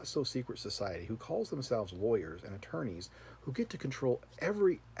a not-so-secret society who calls themselves lawyers and attorneys who get to control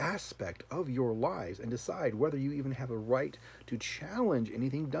every aspect of your lives and decide whether you even have a right to challenge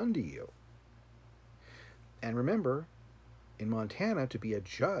anything done to you. And remember, in Montana, to be a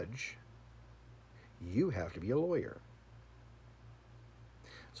judge, you have to be a lawyer.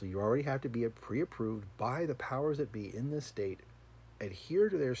 So you already have to be pre-approved by the powers that be in this state, adhere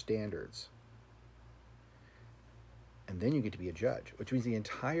to their standards, and then you get to be a judge, which means the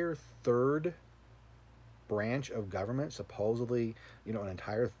entire third branch of government, supposedly, an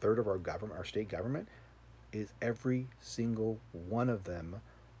entire third of our government, our state government, is every single one of them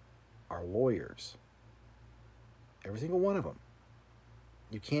are lawyers. Every single one of them.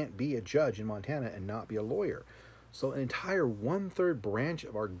 You can't be a judge in Montana and not be a lawyer. So an entire 1/3 branch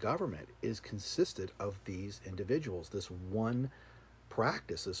of our government is consisted of these individuals, this one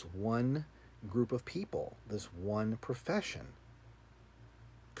practice, this one group of people, this one profession.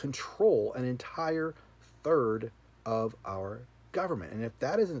 Control an entire third of our government. And if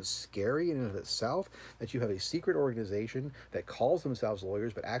that isn't scary in and of itself, that you have a secret organization that calls themselves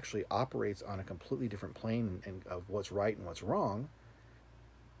lawyers but actually operates on a completely different plane and of what's right and what's wrong,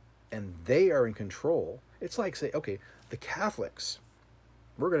 and they are in control. It's like, say, okay, the Catholics,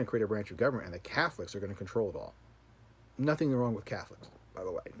 we're going to create a branch of government, and the Catholics are going to control it all. Nothing wrong with Catholics, by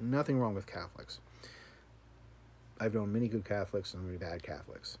the way. Nothing wrong with Catholics. I've known many good Catholics and many bad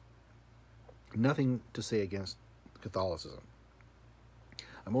Catholics. Nothing to say against Catholicism.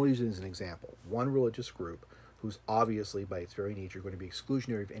 I'm only using it as an example. One religious group who's obviously, by its very nature, going to be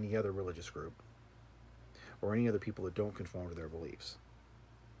exclusionary of any other religious group or any other people that don't conform to their beliefs.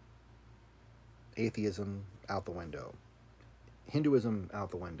 Atheism, out the window. Hinduism,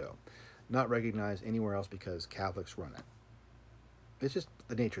 out the window. Not recognized anywhere else because Catholics run it. It's just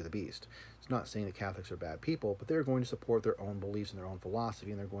the nature of the beast. It's not saying that Catholics are bad people, but they're going to support their own beliefs and their own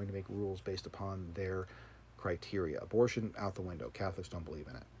philosophy, and they're going to make rules based upon their criteria. Abortion, out the window. Catholics don't believe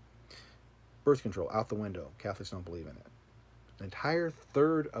in it. Birth control, out the window. Catholics don't believe in it. An entire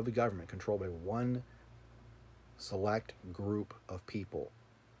third of the government controlled by one select group of people.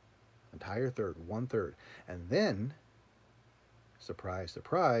 Entire third, 1/3. And then, surprise,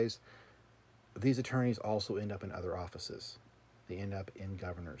 surprise, these attorneys also end up in other offices. They end up in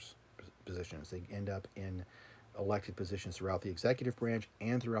governors' positions. They end up in elected positions throughout the executive branch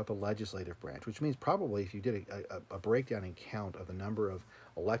and throughout the legislative branch, which means probably if you did a breakdown and count of the number of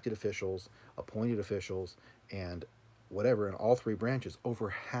elected officials, appointed officials, and whatever in all three branches, over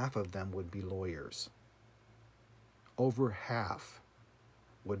half of them would be lawyers. Over half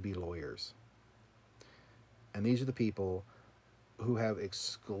would be lawyers. And these are the people who have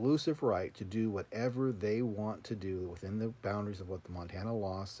exclusive right to do whatever they want to do within the boundaries of what the Montana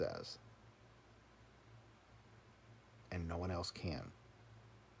law says. And no one else can.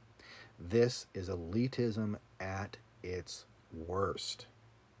 This is elitism at its worst.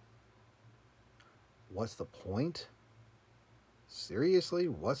 What's the point? Seriously,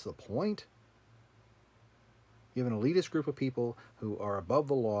 what's the point? You have an elitist group of people who are above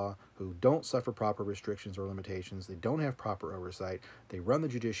the law, who don't suffer proper restrictions or limitations. They don't have proper oversight. They run the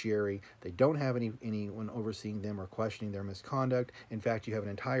judiciary. They don't have anyone overseeing them or questioning their misconduct. In fact, you have an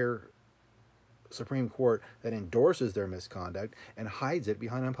entire Supreme Court that endorses their misconduct and hides it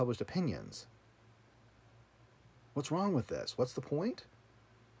behind unpublished opinions. What's wrong with this? What's the point?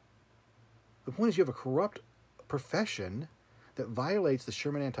 The point is you have a corrupt profession that violates the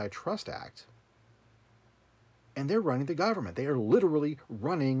Sherman Antitrust Act, and they're running the government. They are literally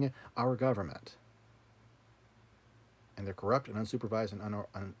running our government. And they're corrupt and unsupervised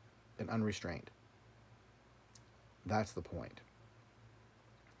and unrestrained. That's the point.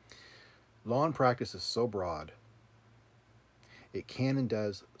 Law and practice is so broad. It can and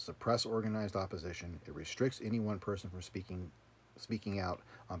does suppress organized opposition. It restricts any one person from speaking out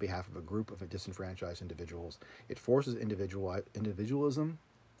on behalf of a group of disenfranchised individuals. It forces individualism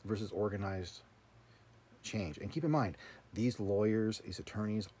versus organized change. And keep in mind, these lawyers, these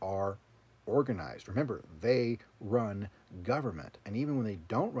attorneys are organized. Remember, they run government. And even when they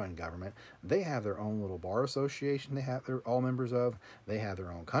don't run government, they have their own little bar association they're all members of. They have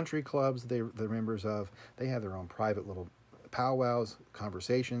their own country clubs they're members of. They have their own private little powwows,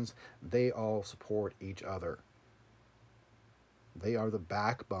 conversations. They all support each other. They are the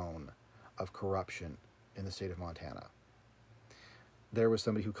backbone of corruption in the state of Montana. There was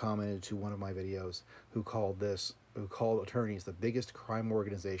somebody who commented to one of my videos who called attorneys the biggest crime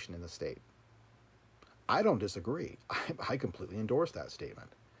organization in the state. I don't disagree. I completely endorse that statement.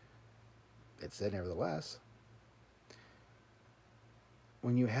 It said, nevertheless,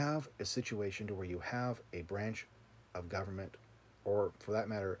 when you have a situation to where you have a branch of government, or for that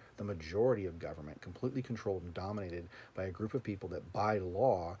matter, the majority of government, completely controlled and dominated by a group of people that by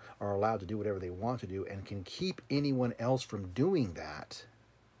law are allowed to do whatever they want to do and can keep anyone else from doing that,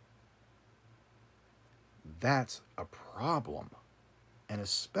 that's a problem. And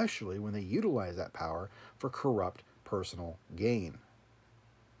especially when they utilize that power for corrupt personal gain.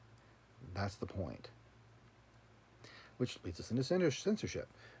 That's the point. Which leads us into censorship,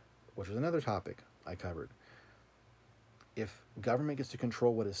 which was another topic I covered. If government gets to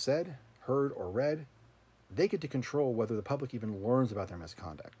control what is said, heard, or read, they get to control whether the public even learns about their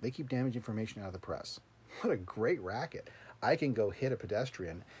misconduct. They keep damaging information out of the press. What a great racket. I can go hit a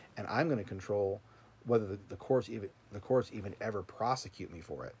pedestrian, and I'm going to control whether the courts even ever prosecute me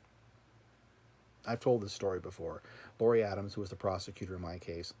for it. I've told this story before. Lori Adams, who was the prosecutor in my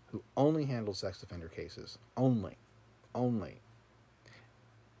case, who only handled sex offender cases, only,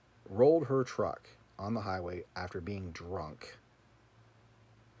 rolled her truck on the highway after being drunk,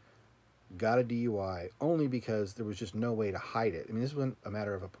 got a DUI only because there was just no way to hide it. I mean, this wasn't a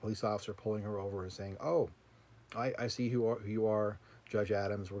matter of a police officer pulling her over and saying, "Oh, I see who you are, Judge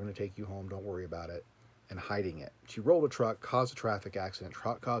Adams. We're going to take you home. Don't worry about it." and hiding it. She rolled a truck, caused a traffic accident,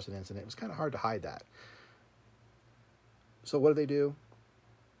 caused an incident. It was kind of hard to hide that. So what do?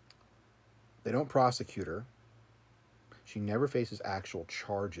 They don't prosecute her. She never faces actual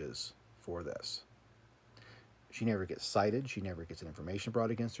charges for this. She never gets cited. She never gets an information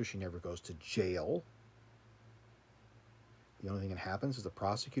brought against her. She never goes to jail. The only thing that happens is the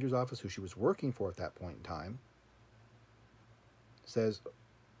prosecutor's office, who she was working for at that point in time, says,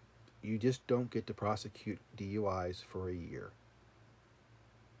 you just don't get to prosecute DUIs for a year.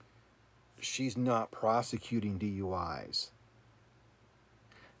 She's not prosecuting DUIs.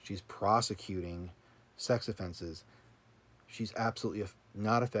 She's prosecuting sex offenses. She's absolutely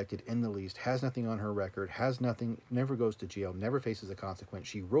not affected in the least, has nothing on her record, has nothing, never goes to jail, never faces a consequence.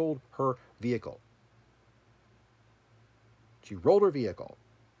 She rolled her vehicle. She rolled her vehicle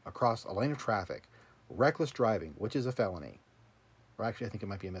across a lane of traffic, reckless driving, which is a felony. Or actually, I think it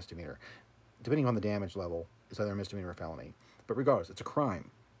might be a misdemeanor. Depending on the damage level, it's either a misdemeanor or a felony. But regardless, it's a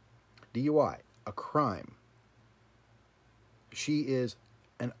crime. DUI, a crime. She is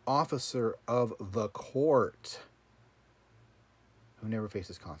an officer of the court who never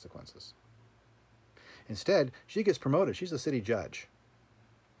faces consequences. Instead, she gets promoted. She's a city judge.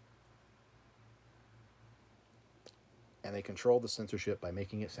 And they control the censorship by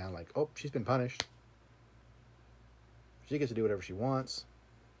making it sound like, oh, she's been punished. She gets to do whatever she wants.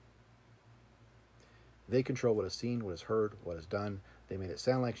 They control what is seen, what is heard, what is done. They made it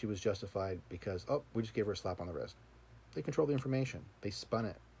sound like she was justified because, oh, we just gave her a slap on the wrist. They control the information. They spun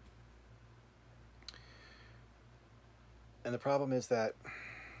it. And the problem is that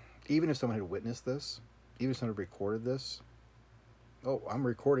even if someone had witnessed this, even if someone had recorded this, oh, I'm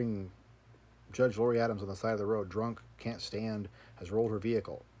recording Judge Lori Adams on the side of the road, drunk, can't stand, has rolled her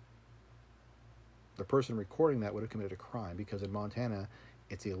vehicle. The person recording that would have committed a crime because in Montana,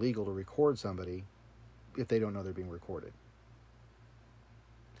 it's illegal to record somebody if they don't know they're being recorded.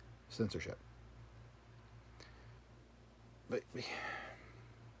 Censorship. But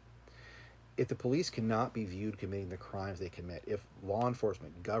if the police cannot be viewed committing the crimes they commit, if law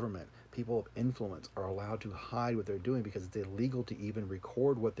enforcement, government, people of influence are allowed to hide what they're doing because it's illegal to even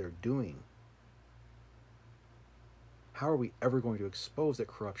record what they're doing, how are we ever going to expose that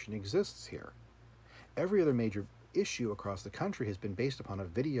corruption exists here? Every other major issue across the country has been based upon a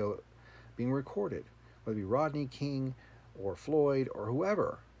video being recorded, whether it be Rodney King or Floyd or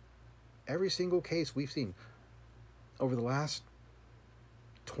whoever. Every single case we've seen over the last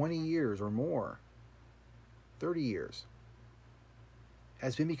 20 years or more, 30 years,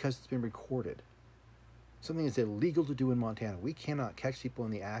 has been because it's been recorded. Something that's illegal to do in Montana. We cannot catch people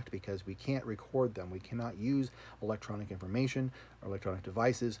in the act because we can't record them. We cannot use electronic information or electronic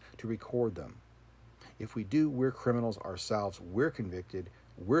devices to record them. If we do, we're criminals ourselves. We're convicted.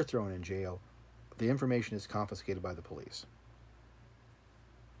 We're thrown in jail. The information is confiscated by the police.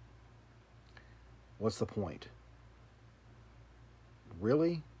 What's the point?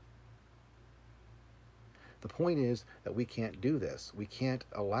 Really? The point is that we can't do this. We can't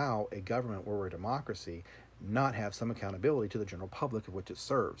allow a government where we're a democracy not have some accountability to the general public of which it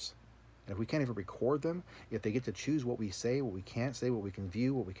serves. And if we can't even record them, if they get to choose what we say, what we can't say, what we can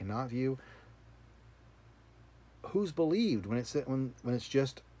view, what we cannot view, who's believed when it's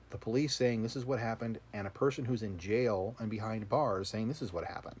just the police saying this is what happened and a person who's in jail and behind bars saying this is what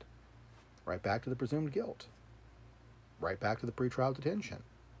happened? Right back to the presumed guilt. Right back to the pretrial detention.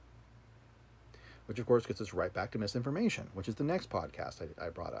 Which, of course, gets us right back to misinformation, which is the next podcast I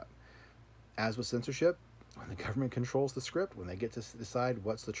brought up. As with censorship, when the government controls the script, when they get to decide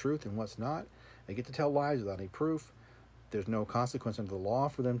what's the truth and what's not, they get to tell lies without any proof. There's no consequence under the law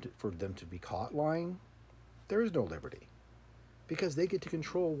for them to be caught lying. There is no liberty. Because they get to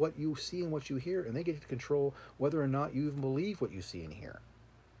control what you see and what you hear, and they get to control whether or not you even believe what you see and hear.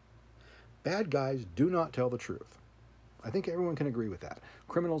 Bad guys do not tell the truth. I think everyone can agree with that.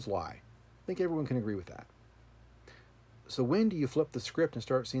 Criminals lie. I think everyone can agree with that. So when do you flip the script and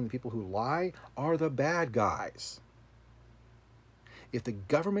start seeing the people who lie are the bad guys? If the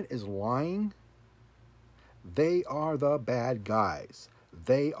government is lying, they are the bad guys.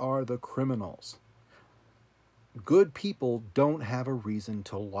 They are the criminals. Good people don't have a reason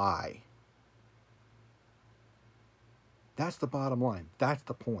to lie. That's the bottom line. That's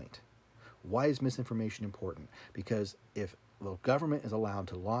the point. Why is misinformation important? Because if the government is allowed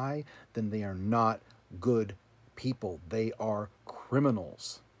to lie, then they are not good people. They are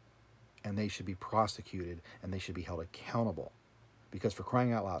criminals. And they should be prosecuted and they should be held accountable. Because for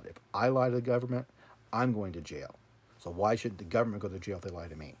crying out loud, if I lie to the government, I'm going to jail. So why should the government go to jail if they lie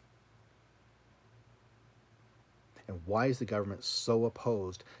to me? And why is the government so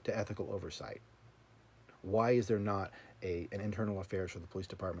opposed to ethical oversight? Why is there not an internal affairs for the police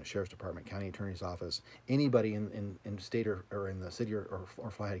department, sheriff's department, county attorney's office, anybody in state or in the city or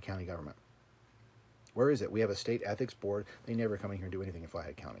Flathead County government? Where is it? We have a state ethics board. They never come in here and do anything in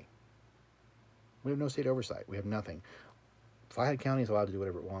Flathead County. We have no state oversight. We have nothing. Flathead County is allowed to do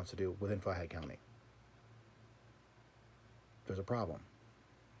whatever it wants to do within Flathead County. There's a problem.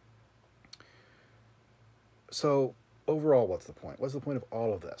 So overall, what's the point? What's the point of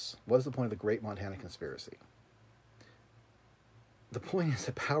all of this? What is the point of the Great Montana Conspiracy? The point is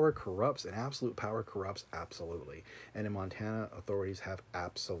that power corrupts, and absolute power corrupts absolutely. And in Montana, authorities have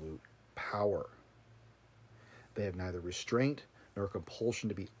absolute power. They have neither restraint nor compulsion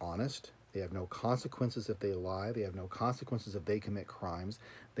to be honest. They have no consequences if they lie. They have no consequences if they commit crimes.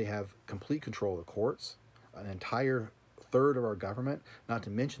 They have complete control of the courts, an entire third of our government, not to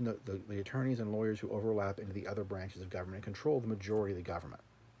mention the attorneys and lawyers who overlap into the other branches of government and control the majority of the government.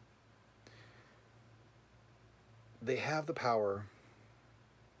 They have the power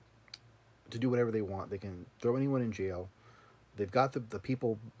to do whatever they want. They can throw anyone in jail. They've got the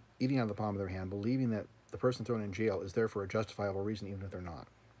people eating out of the palm of their hand, believing that the person thrown in jail is there for a justifiable reason, even if they're not.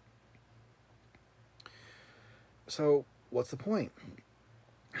 So what's the point?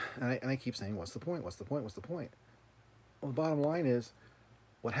 And I keep saying, what's the point? What's the point? What's the point? Well, the bottom line is,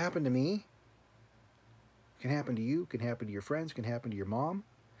 what happened to me can happen to you, can happen to your friends, can happen to your mom,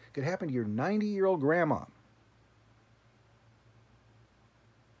 can happen to your 90-year-old grandma.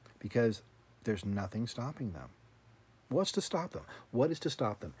 Because there's nothing stopping them. What's to stop them? What is to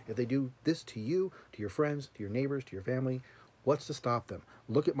stop them? If they do this to you, to your friends, to your neighbors, to your family, what's to stop them?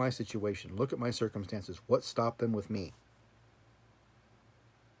 Look at my situation. Look at my circumstances. What stopped them with me?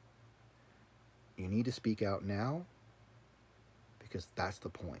 You need to speak out now, because that's the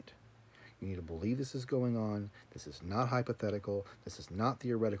point. You need to believe this is going on. This is not hypothetical. This is not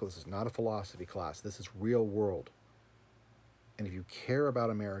theoretical. This is not a philosophy class. This is real world. And if you care about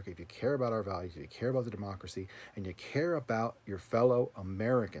America, if you care about our values, if you care about the democracy, and you care about your fellow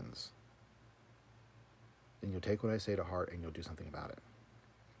Americans, then you'll take what I say to heart and you'll do something about it.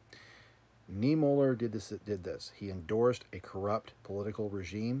 Niemöller did this. He endorsed a corrupt political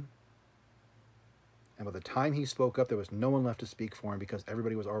regime. And by the time he spoke up, there was no one left to speak for him because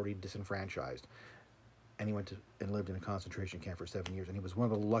everybody was already disenfranchised. And he went and lived in a concentration camp for 7 years. And he was one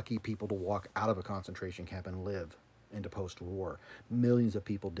of the lucky people to walk out of a concentration camp and live into post-war. Millions of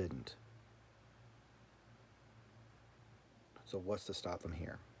people didn't. So what's to stop them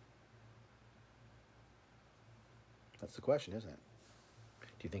here? That's the question, isn't it?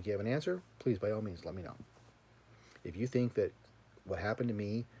 Do you think you have an answer? Please, by all means, let me know. If you think that what happened to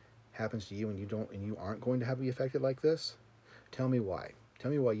me happens to you and you aren't going to have to be affected like this, tell me why. Tell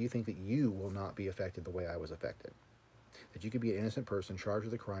me why you think that you will not be affected the way I was affected. That you could be an innocent person charged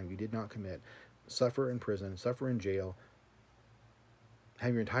with a crime you did not commit, suffer in prison, suffer in jail,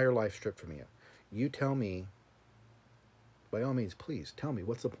 have your entire life stripped from you. You tell me, by all means, please tell me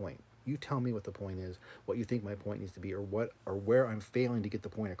what's the point. You tell me what the point is, what you think my point needs to be, or where I'm failing to get the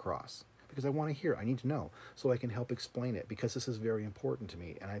point across. Because I want to hear, I need to know, so I can help explain it, because this is very important to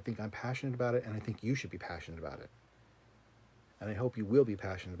me, and I think I'm passionate about it, and I think you should be passionate about it. And I hope you will be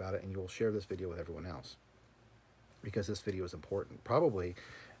passionate about it, and you will share this video with everyone else. Because this video is important. Probably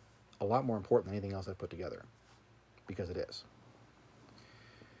a lot more important than anything else I've put together. Because it is.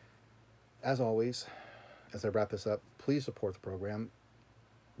 As always, as I wrap this up, please support the program.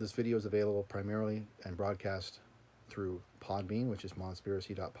 This video is available primarily and broadcast through Podbean, which is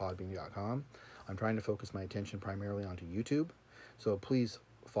monspiracy.podbean.com. I'm trying to focus my attention primarily onto YouTube. So please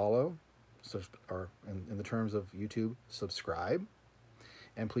follow, or in the terms of YouTube, subscribe,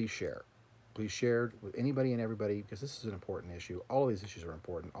 and please share. Please share it with anybody and everybody, because this is an important issue. All of these issues are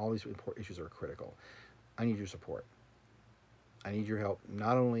important. All these issues are critical. I need your support. I need your help,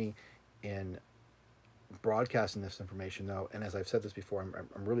 not only in broadcasting this information, though, and as I've said this before,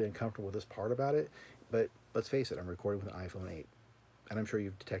 I'm really uncomfortable with this part about it, but let's face it, I'm recording with an iPhone 8, and I'm sure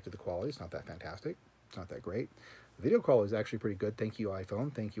you've detected the quality. It's not that fantastic. It's not that great. The video quality is actually pretty good. Thank you,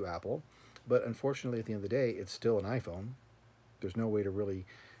 iPhone. Thank you, Apple. But unfortunately, at the end of the day, it's still an iPhone. There's no way to really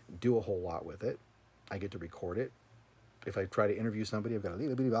do a whole lot with it. I get to record it. If I try to interview somebody, I've got a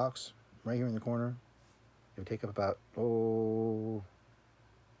little bitty box right here in the corner. It would take up about,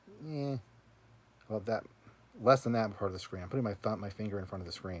 about that, less than that part of the screen. I'm putting my finger in front of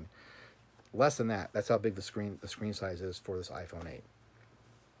the screen. Less than that. That's how big the screen size is for this iPhone 8.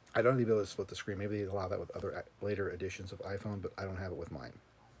 I don't need to be able to split the screen. Maybe they allow that with other later editions of iPhone, but I don't have it with mine.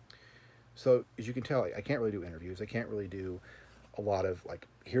 So as you can tell, I can't really do interviews. I can't really do a lot of, like,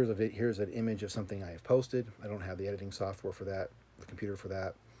 here's an image of something I have posted. I don't have the editing software for that, the computer for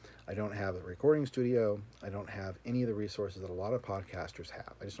that. I don't have a recording studio. I don't have any of the resources that a lot of podcasters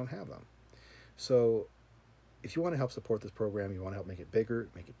have. I just don't have them. So if you want to help support this program, you want to help make it bigger,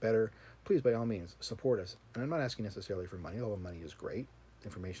 make it better, please, by all means, support us. And I'm not asking necessarily for money, although money is great.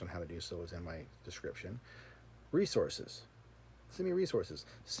 Information on how to do so is in my description. Resources. Send me resources.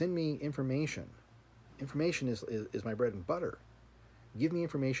 Send me information. Information is my bread and butter. Give me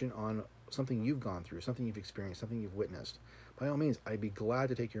information on something you've gone through, something you've experienced, something you've witnessed. By all means, I'd be glad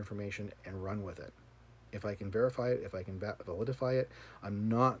to take your information and run with it. If I can verify it, if I can validify it, I'm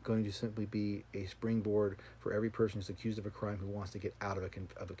not going to simply be a springboard for every person who's accused of a crime who wants to get out of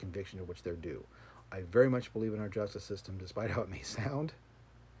a conviction of which they're due. I very much believe in our justice system, despite how it may sound,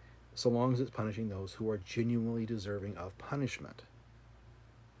 so long as it's punishing those who are genuinely deserving of punishment.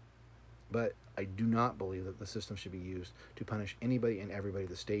 But I do not believe that the system should be used to punish anybody and everybody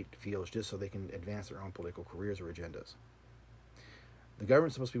the state feels just so they can advance their own political careers or agendas. The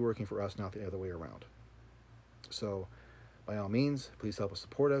government's supposed to be working for us, not the other way around. So, by all means, please help us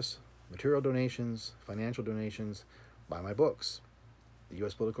support us. Material donations, financial donations, buy my books. The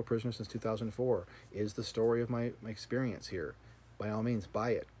U.S. Political Prisoner since 2004 is the story of my experience here. By all means,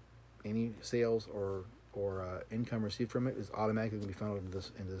 buy it. Any sales or income received from it is automatically going to be funneled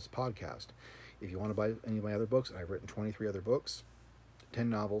into this podcast. If you want to buy any of my other books, I've written 23 other books, 10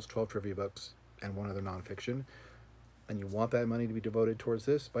 novels, 12 trivia books, and one other nonfiction, and you want that money to be devoted towards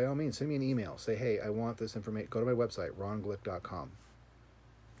this, by all means, send me an email. Say, hey, I want this information. Go to my website, ronglick.com.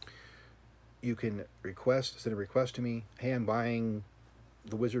 You can send a request to me. Hey, I'm buying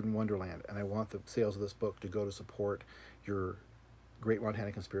The Wizard in Wonderland, and I want the sales of this book to go to support your Great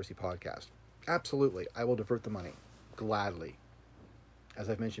Montana Conspiracy podcast. Absolutely, I will divert the money, gladly. As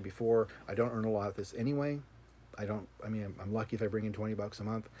I've mentioned before, I don't earn a lot of this anyway. I'm lucky if I bring in $20 a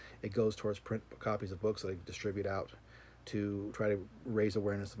month. It goes towards print copies of books that I distribute out to try to raise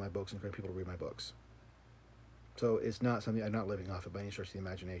awareness of my books and get people to read my books. So it's not something, I'm not living off it by any stretch of the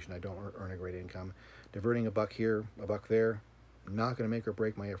imagination. I don't earn a great income. Diverting a buck here, a buck there, not going to make or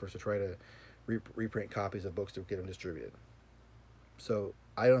break my efforts to try to reprint copies of books to get them distributed. So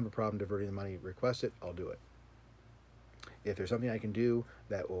I don't have a problem diverting the money. Request it, I'll do it. If there's something I can do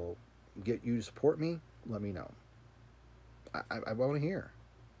that will get you to support me, let me know. I want to hear.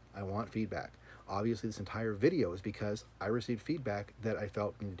 I want feedback. Obviously, this entire video is because I received feedback that I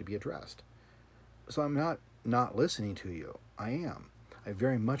felt needed to be addressed. So I'm not listening to you. I am. I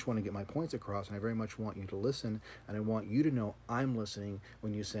very much want to get my points across, and I very much want you to listen, and I want you to know I'm listening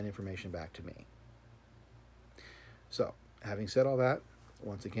when you send information back to me. So, having said all that,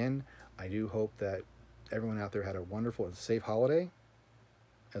 once again, I do hope that everyone out there had a wonderful and safe holiday.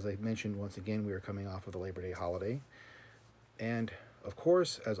 As I mentioned, once again, we are coming off of the Labor Day holiday. And, of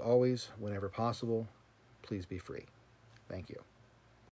course, as always, whenever possible, please be free. Thank you.